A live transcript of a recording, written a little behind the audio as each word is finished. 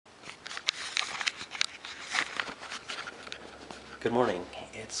Good morning.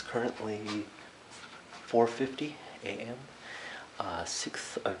 It's currently 4:50 a.m.,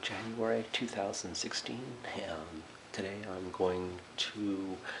 6th of January 2016. Today I'm going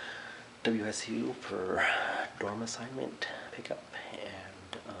to WSU for dorm assignment pickup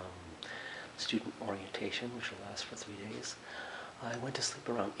and student orientation, which will last for 3 days. I went to sleep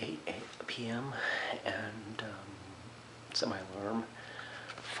around 8 p.m. and set my alarm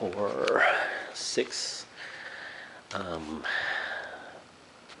for 6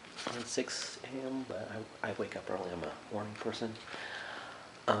 a.m., but I wake up early. I'm a morning person.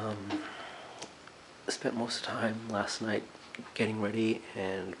 Spent most of the time last night getting ready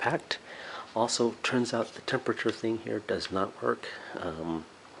and packed. Also, turns out the temperature thing here does not work.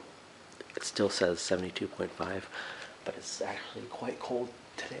 It still says 72.5, but it's actually quite cold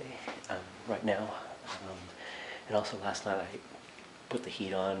today, right now. And also last night I put the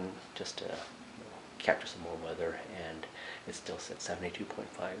heat on just to capture some more weather, and it still said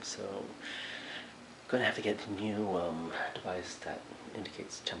 72.5, so gonna have to get a new device that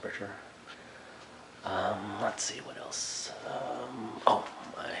indicates temperature. Let's see what else. Oh,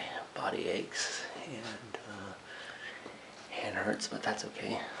 my body aches and hand hurts, but that's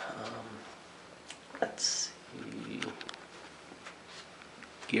okay. Let's see.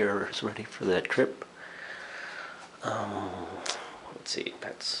 Gear is ready for the trip. Let's see,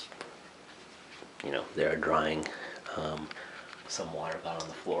 that's, they're drying. Some water got on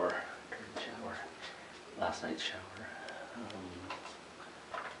the floor during the shower, last night's shower.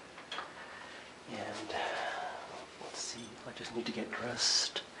 And let's see, I just need to get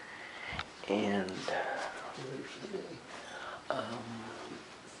dressed and ready for the day.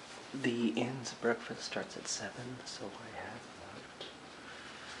 The inn's breakfast starts at 7, so I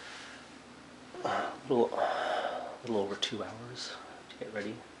have about a little over 2 hours to get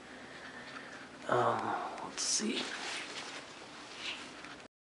ready. Let's see.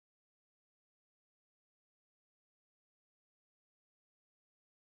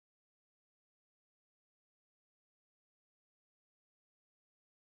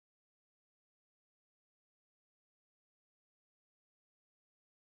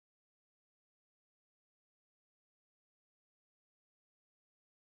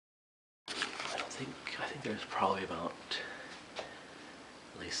 I think there's probably about,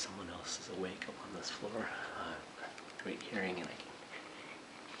 at least someone else is awake up on this floor. I've got great hearing and I can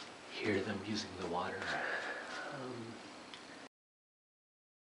hear them using the water.